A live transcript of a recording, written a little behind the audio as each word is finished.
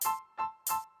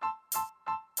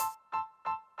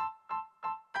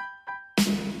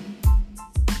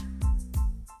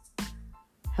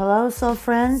Hello, soul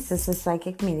friends. This is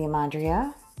Psychic Medium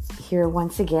Andrea, here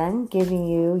once again, giving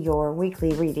you your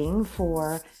weekly reading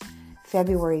for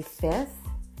February 5th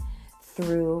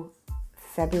through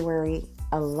February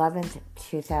 11th,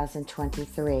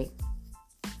 2023.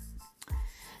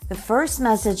 The first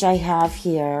message I have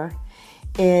here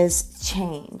is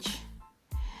change.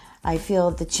 I feel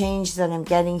the change that I'm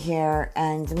getting here,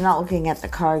 and I'm not looking at the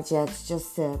cards yet, it's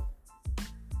just the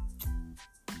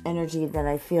energy that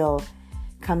I feel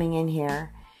coming in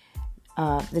here.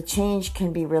 The change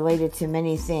can be related to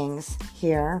many things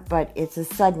here, but it's a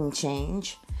sudden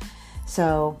change.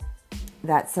 So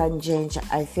that sudden change,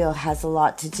 I feel, has a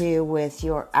lot to do with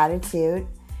your attitude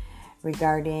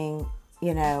regarding,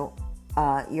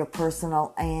 your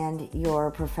personal and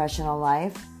your professional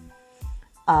life.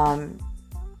 The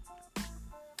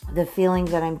feeling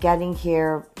that I'm getting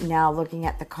here now, looking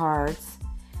at the cards,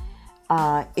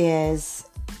 is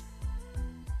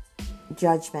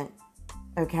judgment.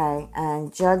 Okay,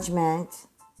 and judgment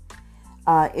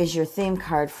is your theme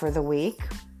card for the week,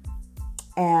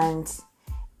 and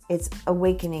it's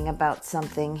awakening about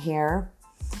something here.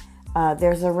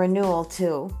 There's a renewal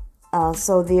too.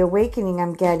 So the awakening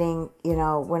I'm getting,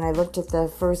 when I looked at the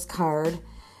first card,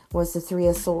 was the Three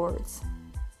of Swords.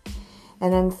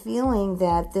 And I'm feeling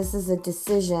that this is a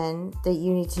decision that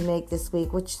you need to make this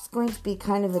week, which is going to be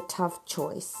kind of a tough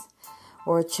choice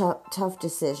or a tough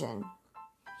decision,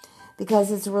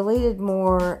 because it's related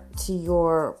more to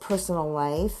your personal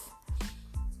life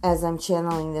as I'm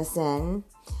channeling this in.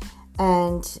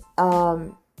 And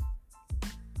you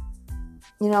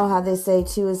know how they say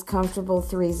 2 is comfortable,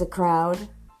 3 is a crowd.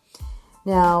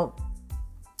 Now,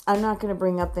 I'm not going to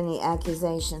bring up any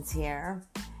accusations here,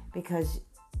 because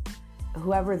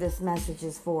whoever this message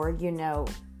is for, you know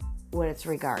what it's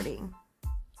regarding.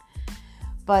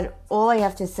 But all I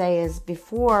have to say is,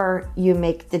 before you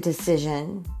make the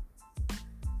decision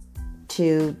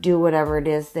to do whatever it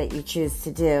is that you choose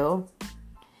to do,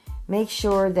 make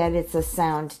sure that it's a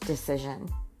sound decision,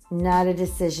 not a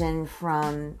decision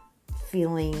from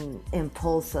feeling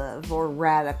impulsive or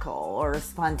radical or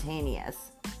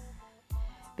spontaneous,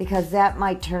 because that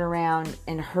might turn around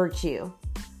and hurt you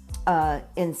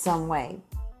in some way.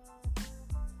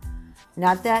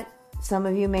 Not that some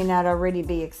of you may not already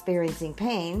be experiencing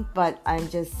pain, but I'm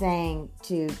just saying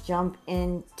to jump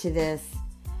into this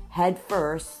head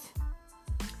first.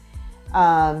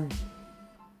 I'm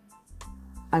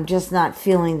just not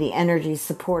feeling the energy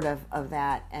supportive of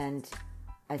that, and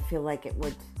I feel like it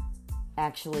would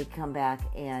actually come back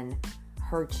and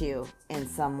hurt you in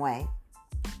some way.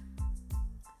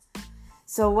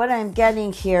 So what I'm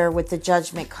getting here with the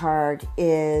Judgment card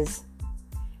is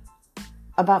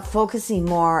about focusing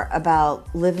more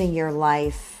about living your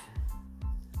life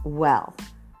well.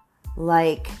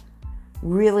 Like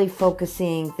really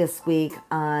focusing this week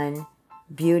on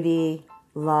beauty,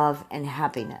 love, and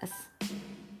happiness.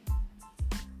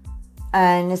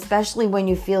 And especially when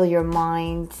you feel your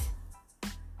mind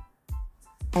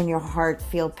and your heart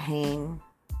feel pain,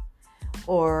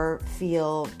 or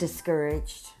feel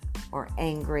discouraged, or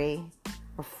angry,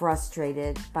 or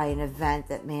frustrated by an event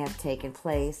that may have taken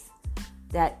place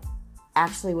that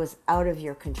actually was out of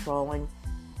your control. And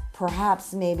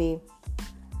perhaps maybe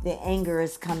the anger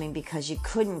is coming because you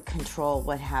couldn't control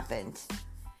what happened,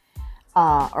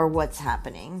 or what's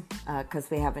happening, because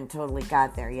we haven't totally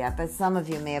got there yet. But some of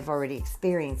you may have already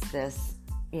experienced this,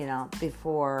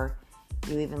 before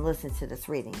you even listen to this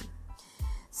reading.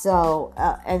 So,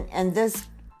 and this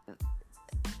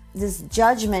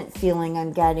judgment feeling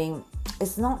I'm getting,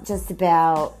 it's not just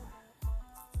about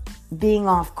being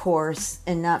off course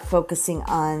and not focusing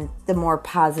on the more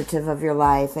positive of your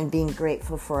life and being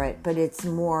grateful for it, but it's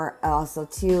more also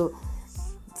too,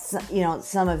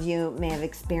 some of you may have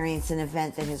experienced an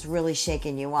event that has really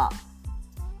shaken you up.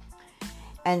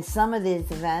 And some of these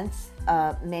events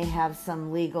may have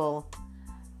some legal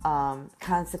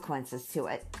consequences to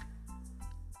it.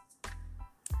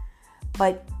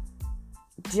 But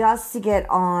just to get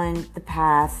on the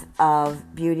path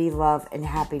of beauty, love, and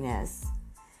happiness,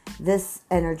 this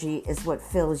energy is what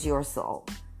fills your soul.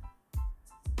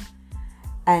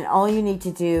 And all you need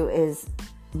to do is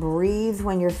breathe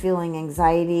when you're feeling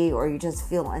anxiety or you just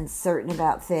feel uncertain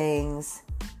about things.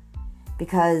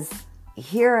 Because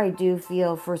here I do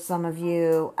feel, for some of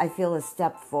you, I feel a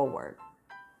step forward.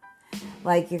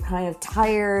 Like you're kind of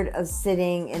tired of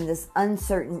sitting in this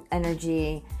uncertain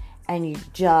energy and you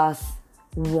just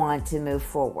want to move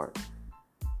forward.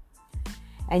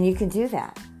 And you can do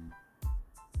that.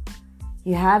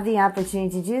 You have the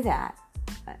opportunity to do that.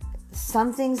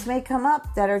 Some things may come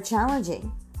up that are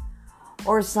challenging.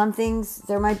 Or some things,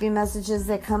 there might be messages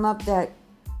that come up that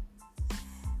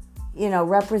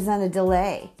represent a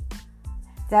delay.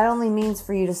 That only means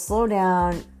for you to slow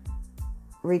down,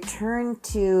 return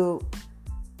to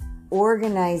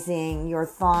organizing your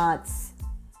thoughts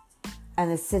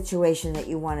and the situation that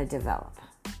you want to develop.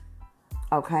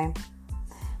 Okay?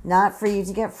 Not for you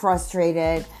to get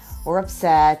frustrated or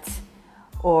upset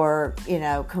or,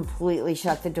 completely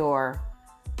shut the door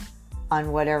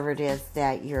on whatever it is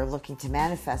that you're looking to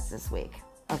manifest this week.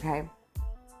 Okay?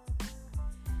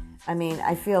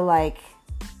 I feel like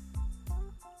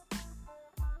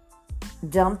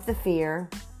dump the fear,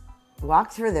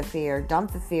 walk through the fear,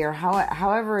 dump the fear,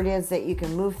 however it is that you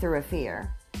can move through a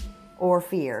fear or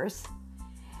fears,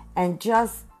 and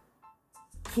just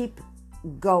keep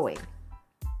going.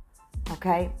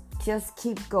 Okay? Just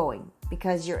keep going,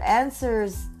 because your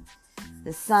answers,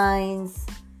 the signs,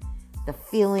 the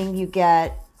feeling you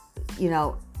get,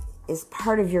 is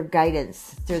part of your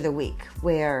guidance through the week,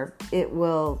 where it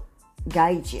will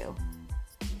guide you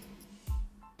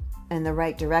in the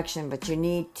right direction, but you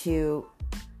need to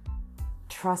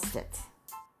trust it.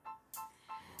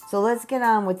 So let's get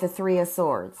on with the Three of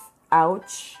Swords.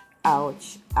 Ouch,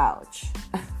 ouch, ouch.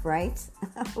 Right?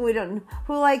 Who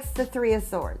likes the Three of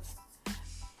Swords?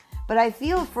 But I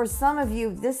feel for some of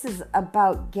you, this is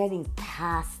about getting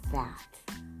past that.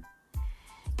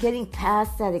 Getting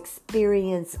past that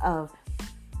experience of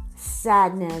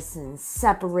sadness and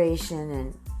separation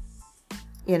and,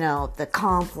 the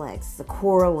conflicts, the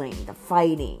quarreling, the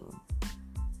fighting.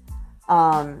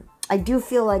 I do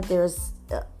feel like there's,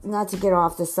 not to get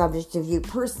off the subject of you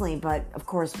personally, but of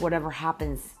course, whatever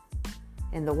happens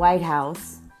in the White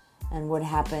House and what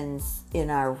happens in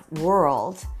our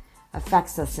world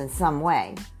affects us in some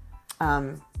way.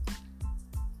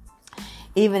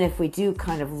 Even if we do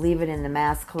kind of leave it in the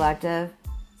mass collective,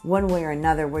 one way or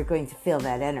another, we're going to feel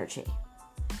that energy.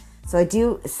 So I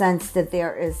do sense that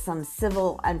there is some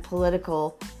civil and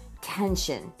political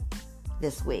tension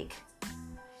this week.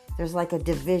 There's like a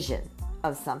division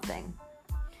of something.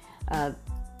 I'm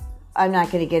not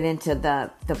going to get into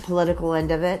the political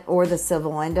end of it or the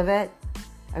civil end of it,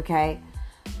 okay?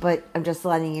 But I'm just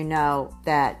letting you know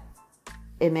that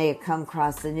it may have come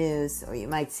across the news, or you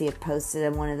might see it posted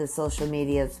on one of the social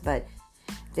medias, but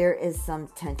there is some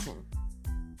tension.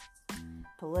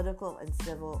 Political and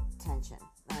civil tension.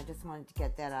 I just wanted to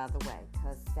get that out of the way,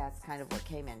 because that's kind of what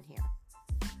came in here.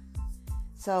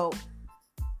 So,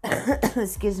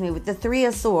 excuse me, with the Three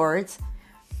of Swords,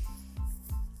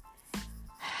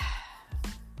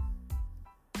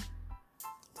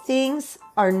 things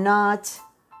are not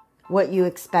what you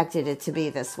expected it to be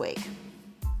this week.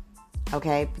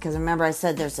 Okay? Because remember I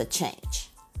said there's a change.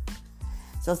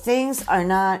 So things are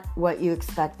not what you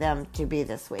expect them to be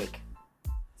this week.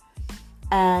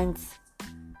 And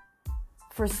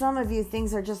for some of you,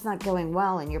 things are just not going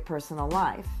well in your personal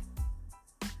life.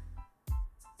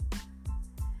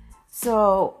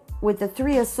 So with the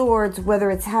Three of Swords,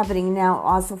 whether it's happening now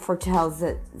also foretells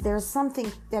that there's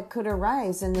something that could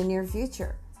arise in the near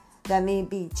future that may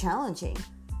be challenging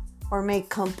or may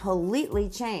completely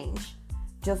change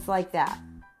just like that.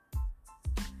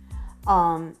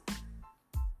 I'm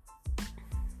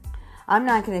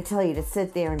not going to tell you to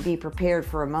sit there and be prepared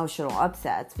for emotional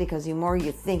upsets, because the more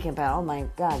you think about, oh my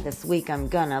God, this week I'm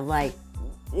going to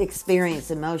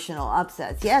experience emotional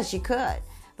upsets. Yes, you could,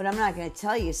 but I'm not going to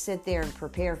tell you sit there and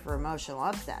prepare for emotional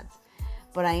upsets.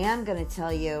 But I am going to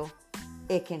tell you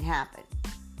it can happen.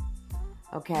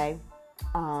 Okay?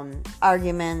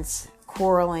 Arguments,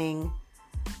 quarreling,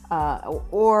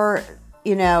 or,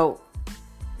 and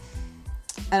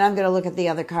I'm going to look at the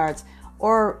other cards,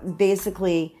 or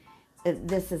basically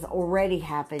this has already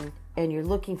happened and you're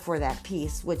looking for that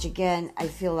peace, which again, I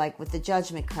feel like with the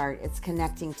Judgment card, it's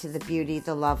connecting to the beauty,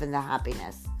 the love, and the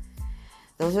happiness.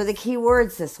 Those are the key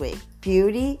words this week.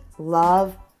 Beauty,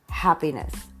 love,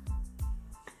 happiness.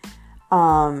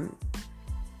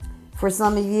 For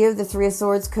some of you, the Three of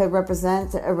Swords could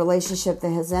represent a relationship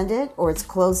that has ended, or it's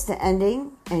close to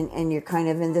ending, and you're kind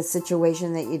of in this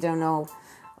situation that you don't know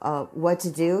what to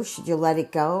do. Should you let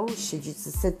it go? Should you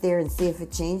just sit there and see if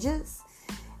it changes?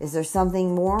 Is there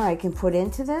something more I can put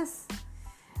into this?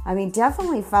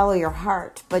 Definitely follow your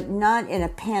heart, but not in a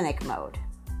panic mode.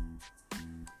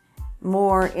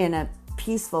 More in a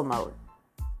peaceful mode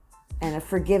and a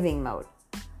forgiving mode.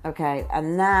 Okay?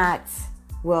 And that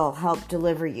will help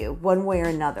deliver you one way or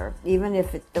another. Even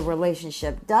if the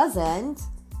relationship does end,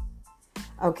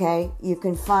 okay, you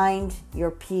can find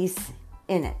your peace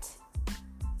in it.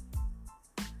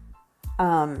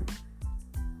 And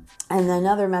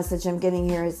another message I'm getting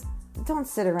here is, don't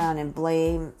sit around and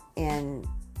blame and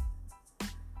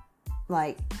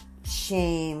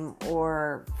shame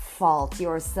or fault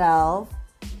yourself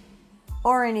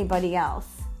or anybody else.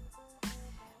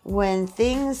 When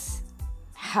things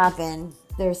happen,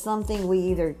 there's something we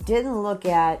either didn't look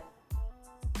at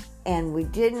and we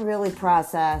didn't really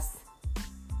process,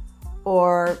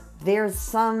 or there's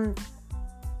some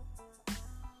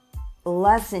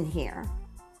lesson here,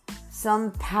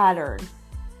 some pattern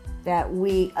that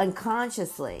we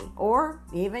unconsciously or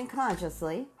even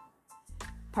consciously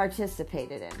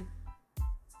participated in.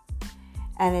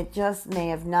 And it just may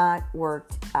have not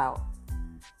worked out.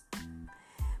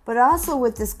 But also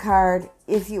with this card,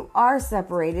 if you are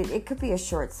separated, it could be a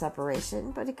short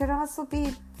separation, but it could also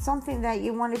be something that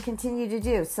you want to continue to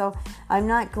do. So I'm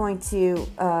not going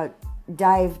to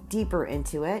dive deeper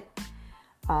into it.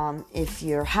 If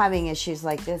you're having issues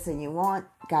like this and you want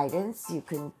guidance, you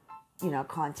can,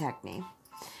 contact me.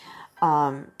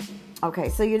 Okay,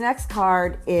 so your next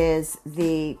card is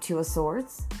the Two of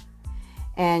Swords.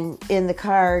 And in the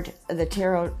card, the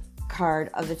tarot card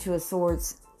of the Two of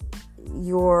Swords,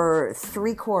 you're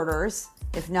 3/4,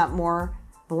 if not more,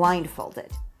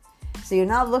 blindfolded. So you're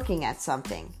not looking at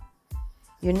something.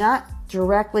 You're not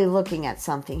directly looking at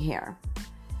something here.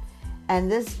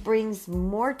 And this brings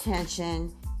more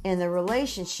tension in the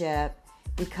relationship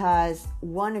because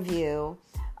one of you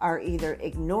are either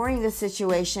ignoring the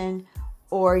situation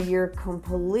or you're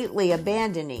completely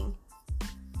abandoning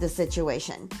the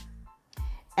situation.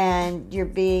 And you're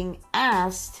being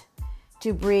asked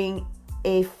to bring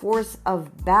a force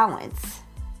of balance.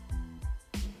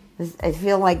 I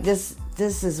feel like this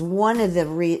is one of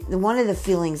the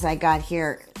feelings I got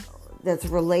here that's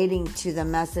relating to the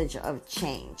message of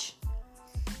change.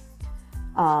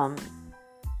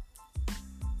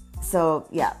 So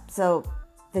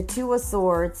the Two of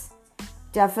Swords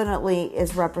definitely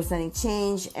is representing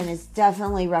change, and it's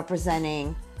definitely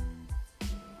representing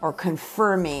or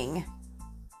confirming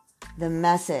the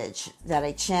message that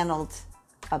I channeled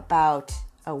about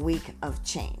a week of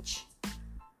change.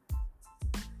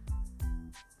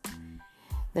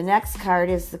 The next card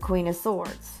is the Queen of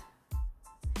Swords.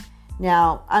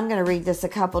 Now, I'm going to read this a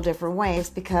couple different ways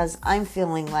because I'm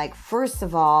feeling like, first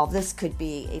of all, this could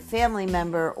be a family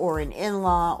member or an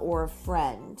in-law or a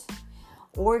friend.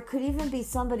 Or it could even be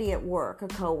somebody at work, a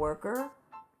coworker.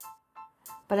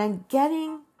 But I'm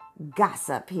getting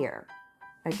gossip here,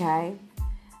 okay?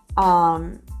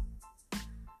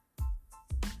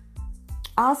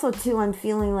 Also, too, I'm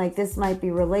feeling like this might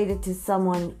be related to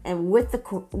someone and with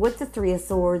the Three of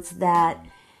Swords that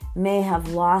may have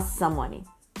lost somebody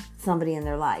in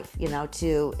their life,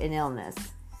 to an illness,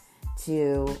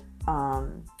 to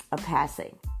a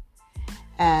passing.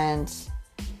 And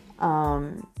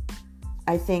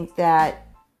I think that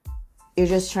you're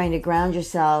just trying to ground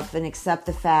yourself and accept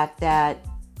the fact that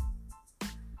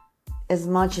as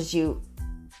much as you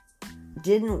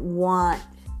didn't want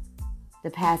the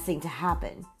passing to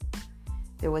happen,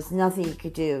 there was nothing you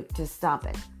could do to stop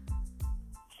it.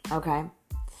 Okay?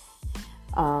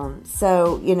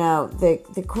 So,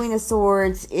 the Queen of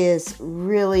Swords is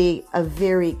really a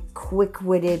very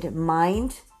quick-witted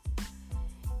mind.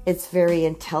 It's very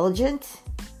intelligent.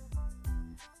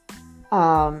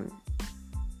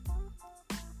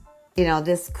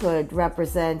 This could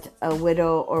represent a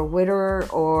widow or widower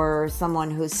or someone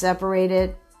who's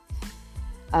separated.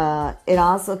 It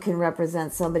also can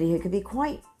represent somebody who could be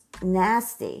quite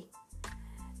nasty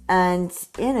and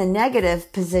in a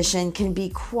negative position can be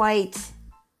quite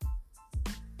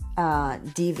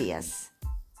devious,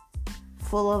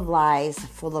 full of lies,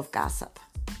 full of gossip.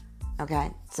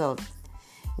 Okay, so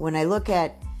when I look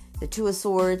at the Two of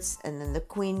Swords and then the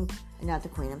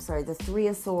Three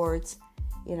of Swords,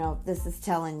 this is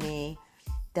telling me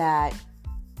that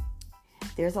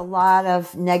there's a lot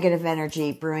of negative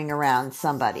energy brewing around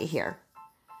somebody here.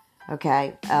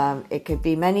 Okay, it could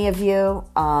be many of you,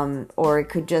 or it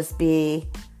could just be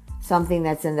something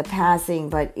that's in the passing,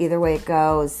 but either way it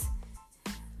goes,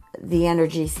 the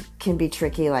energies can be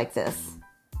tricky like this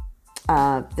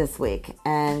week.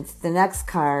 And the next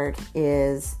card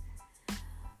is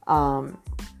the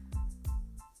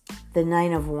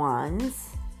Nine of Wands.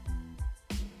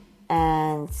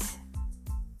 And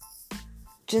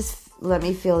just let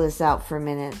me feel this out for a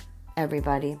minute,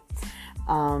 everybody.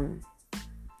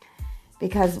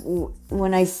 Because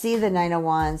when I see the Nine of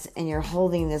Wands and you're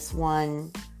holding this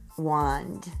one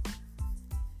wand,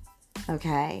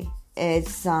 okay,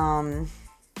 it's,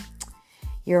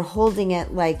 you're holding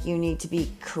it like you need to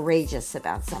be courageous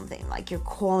about something, like you're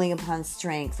calling upon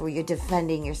strength or you're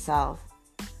defending yourself.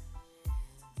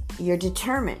 You're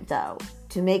determined, though,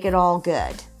 to make it all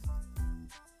good.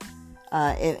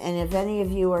 And if any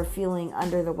of you are feeling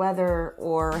under the weather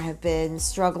or have been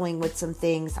struggling with some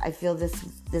things, I feel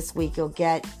this week you'll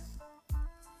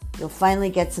finally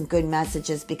get some good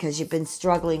messages, because you've been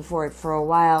struggling for it for a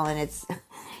while, and it's,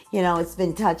 it's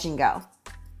been touch and go.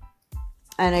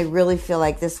 And I really feel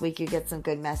like this week you get some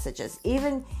good messages.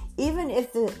 Even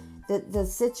if the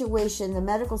situation, the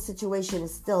medical situation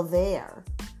is still there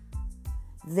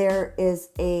is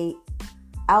a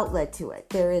outlet to it.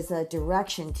 There is a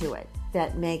direction to it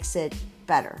that makes it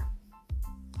better.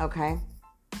 Okay?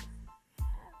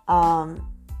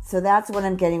 So that's what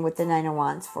I'm getting with the Nine of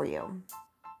Wands for you.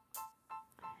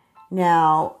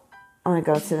 Now, I'm going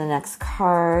to go to the next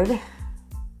card,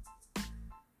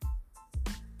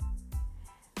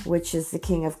 which is the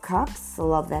King of Cups. I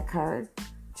love that card,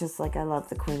 just like I love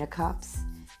the Queen of Cups.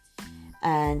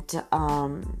 And,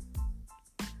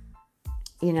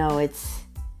 it's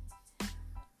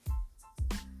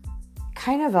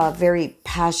kind of a very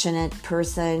passionate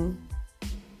person.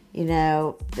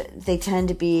 They tend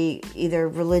to be either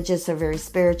religious or very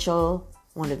spiritual,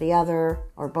 one or the other,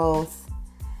 or both.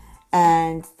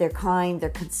 And they're kind, they're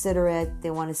considerate,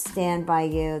 they want to stand by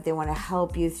you, they want to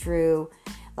help you through,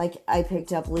 like I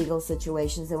picked up legal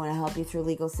situations, they want to help you through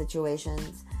legal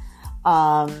situations,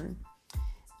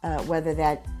 whether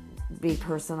that be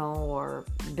personal or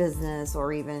business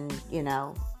or even,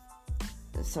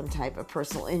 some type of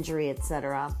personal injury,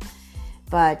 etc.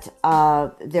 But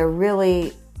they're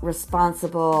really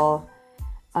responsible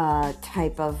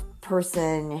type of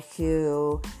person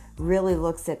who really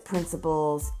looks at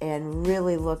principles and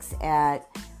really looks at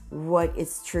what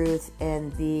is truth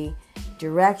and the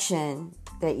direction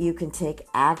that you can take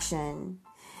action.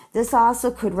 This also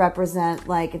could represent,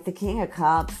 like the King of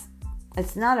Cups,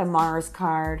 it's not a Mars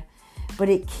card, but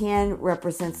it can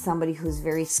represent somebody who's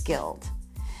very skilled.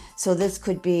 So this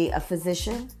could be a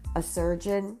physician, a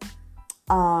surgeon,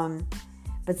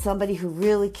 but somebody who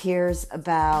really cares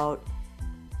about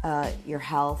your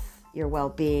health, your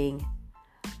well-being.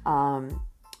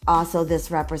 Also, this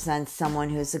represents someone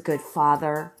who's a good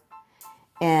father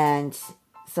and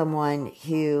someone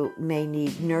who may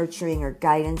need nurturing or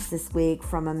guidance this week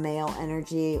from a male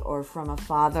energy or from a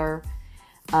father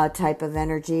type of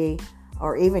energy,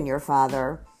 or even your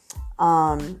father.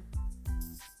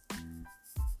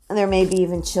 There may be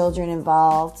even children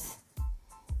involved,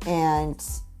 and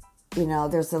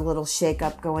there's a little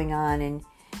shakeup going on,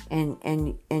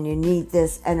 and you need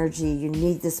this energy, you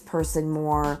need this person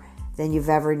more than you've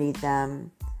ever need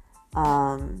them.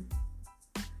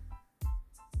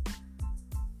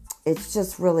 It's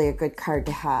just really a good card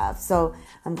to have. So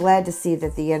I'm glad to see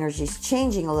that the energy's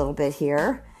changing a little bit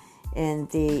here in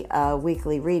the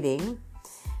weekly reading.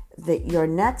 Your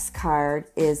next card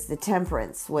is the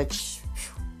Temperance, which,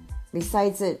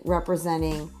 besides it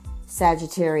representing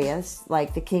Sagittarius,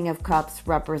 like the King of Cups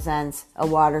represents a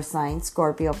water sign,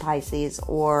 Scorpio, Pisces,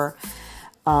 or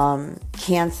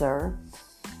Cancer.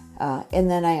 And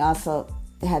then I also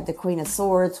had the Queen of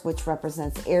Swords, which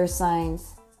represents air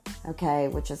signs, okay,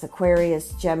 which is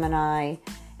Aquarius, Gemini,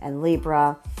 and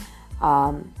Libra.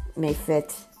 May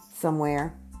fit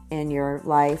somewhere in your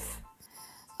life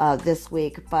this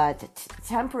week. But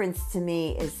temperance to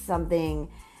me is something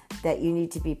that you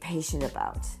need to be patient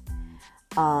about.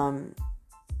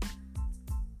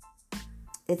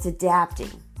 It's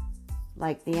adapting.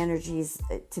 Like the energies,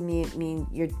 to me, mean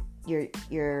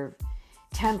you're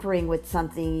tempering with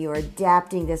something, you're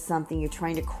adapting to something, you're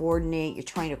trying to coordinate, you're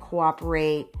trying to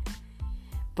cooperate,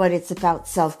 but it's about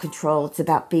self-control, it's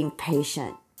about being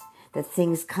patient, that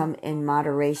things come in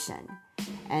moderation,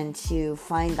 and to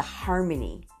find the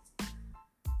harmony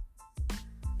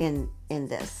in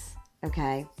this,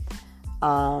 okay?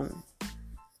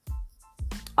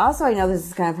 Also, I know this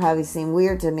is going to probably seem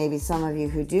weird to maybe some of you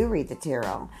who do read the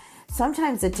tarot.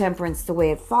 Sometimes the Temperance, the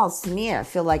way it falls to me, I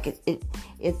feel like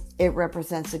it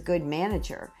represents a good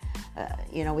manager.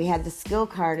 We had the skill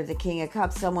card of the King of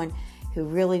Cups, someone who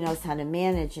really knows how to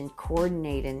manage and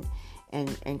coordinate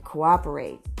and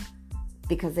cooperate,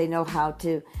 because they know how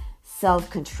to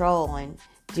self-control and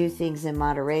do things in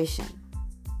moderation.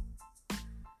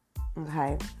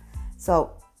 Okay,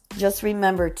 so just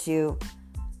remember to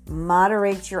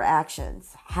moderate your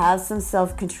actions. Have some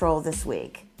self-control this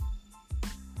week.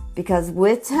 Because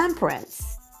with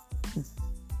temperance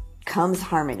comes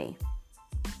harmony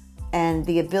and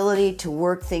the ability to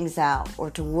work things out,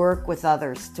 or to work with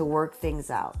others to work things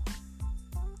out.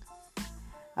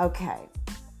 Okay,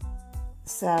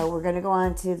 so we're going to go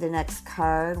on to the next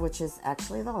card, which is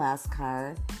actually the last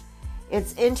card.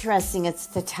 It's interesting. It's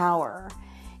the Tower.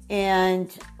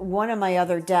 And one of my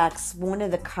other decks, one of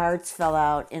the cards fell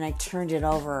out, and I turned it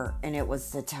over, and it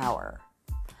was the Tower.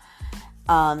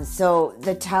 So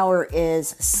the Tower is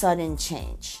sudden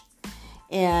change.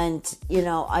 And,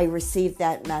 I received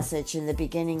that message in the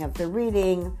beginning of the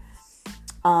reading.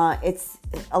 It's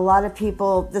a lot of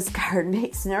people, this card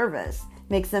makes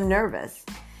them nervous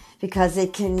because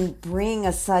it can bring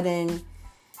a sudden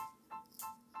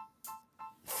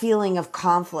feeling of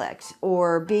conflict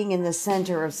or being in the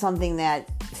center of something that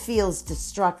feels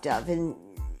destructive, and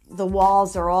the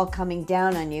walls are all coming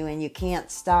down on you and you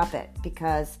can't stop it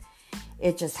because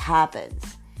it just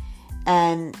happens.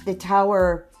 And the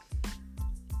Tower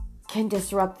can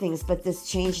disrupt things, but this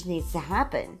change needs to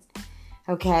happen.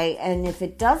 Okay, and if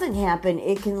it doesn't happen,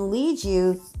 it can lead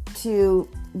you to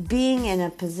being in a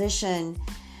position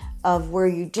of where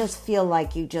you just feel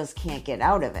like you just can't get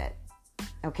out of it.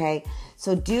 Okay,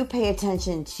 so do pay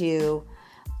attention to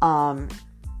the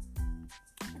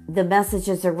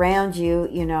messages around you.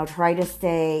 Try to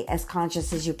stay as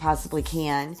conscious as you possibly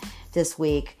can this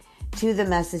week to the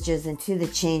messages and to the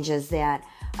changes that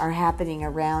are happening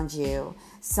around you.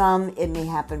 Some, it may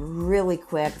happen really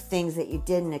quick, things that you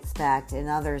didn't expect, and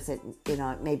others, it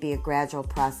may be a gradual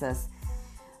process.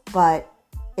 But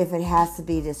if it has to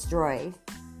be destroyed,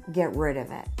 get rid of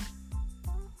it.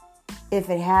 If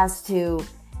it has to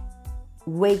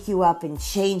wake you up and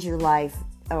change your life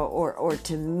or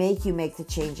to make you make the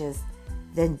changes,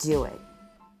 then do it.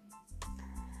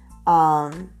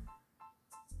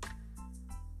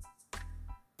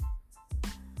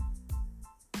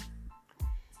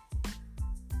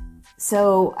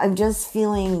 So I'm just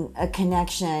feeling a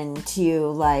connection to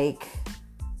like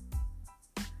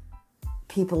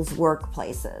people's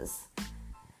workplaces.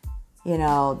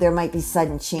 There might be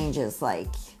sudden changes, like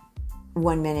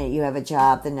one minute you have a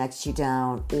job, the next you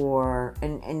don't,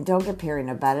 and don't get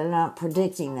paranoid about it. I'm not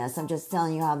predicting this. I'm just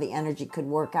telling you how the energy could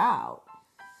work out.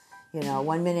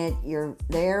 One minute you're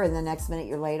there and the next minute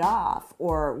you're laid off.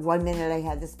 Or one minute I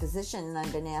had this position and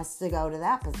I've been asked to go to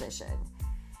that position.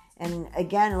 And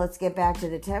again, let's get back to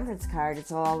the Temperance card.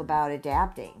 It's all about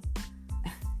adapting.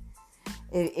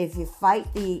 If you fight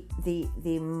how do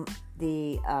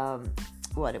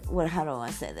I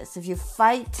want to say this? If you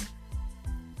fight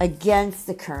against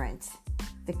the current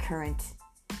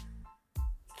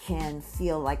can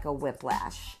feel like a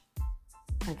whiplash.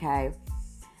 Okay?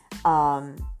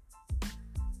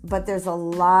 But there's a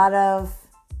lot of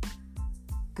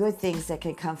good things that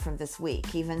can come from this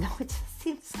week, even though it just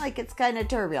seems like it's kind of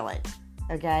turbulent.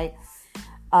 Okay?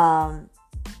 By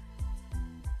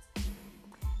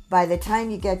the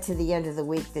time you get to the end of the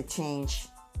week, the change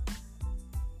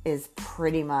is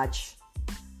pretty much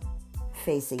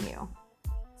facing you.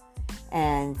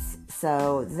 And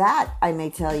so that I may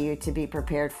tell you to be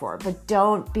prepared for, but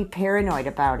don't be paranoid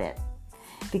about it.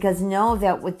 Because know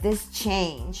that with this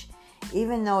change,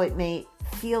 even though it may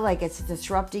feel like it's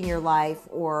disrupting your life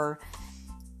or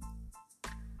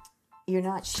you're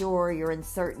not sure, you're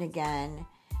uncertain again,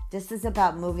 this is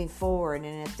about moving forward.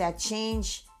 And if that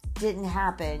change didn't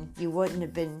happen, you wouldn't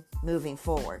have been moving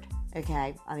forward.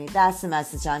 Okay? I mean, that's the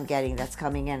message I'm getting that's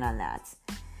coming in on that.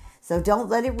 So don't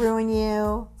let it ruin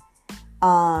you.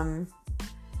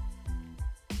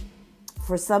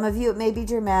 For some of you, it may be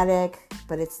dramatic,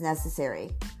 but it's necessary.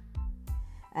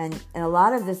 And a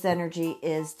lot of this energy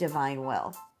is divine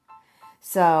will.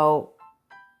 So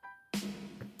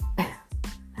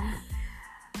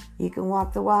you can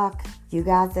walk the walk. You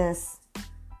got this.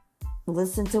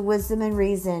 Listen to wisdom and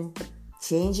reason.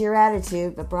 Change your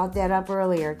attitude. I brought that up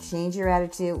earlier. Change your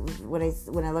attitude. When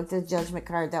I looked at the Judgment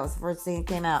card, that was the first thing that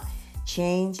came out.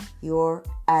 Change your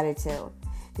attitude.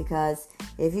 Because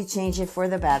if you change it for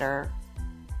the better,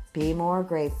 be more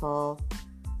grateful,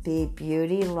 be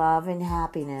beauty, love, and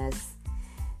happiness.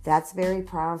 That's very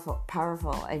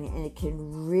powerful, and it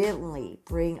can really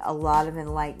bring a lot of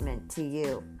enlightenment to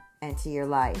you and to your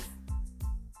life.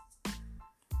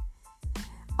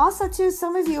 Also, too,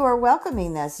 some of you are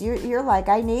welcoming this. You're like,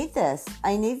 I need this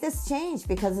change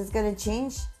because it's going to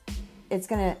change. It's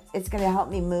going to help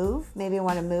me move. Maybe I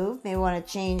want to move. Maybe I want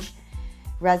to change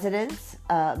residence.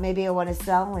 Maybe I want to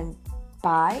sell and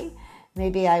buy.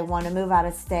 Maybe I want to move out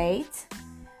of state.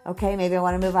 Okay, maybe I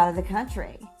want to move out of the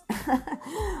country.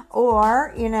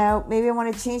 Or, maybe I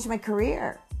want to change my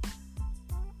career.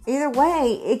 Either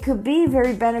way, it could be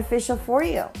very beneficial for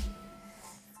you.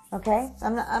 Okay?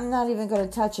 I'm not even going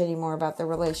to touch anymore about the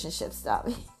relationship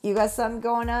stuff. You got something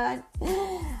going on?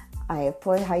 I have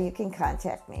put how you can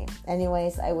contact me.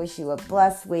 Anyways, I wish you a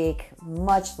blessed week.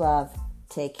 Much love.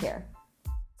 Take care.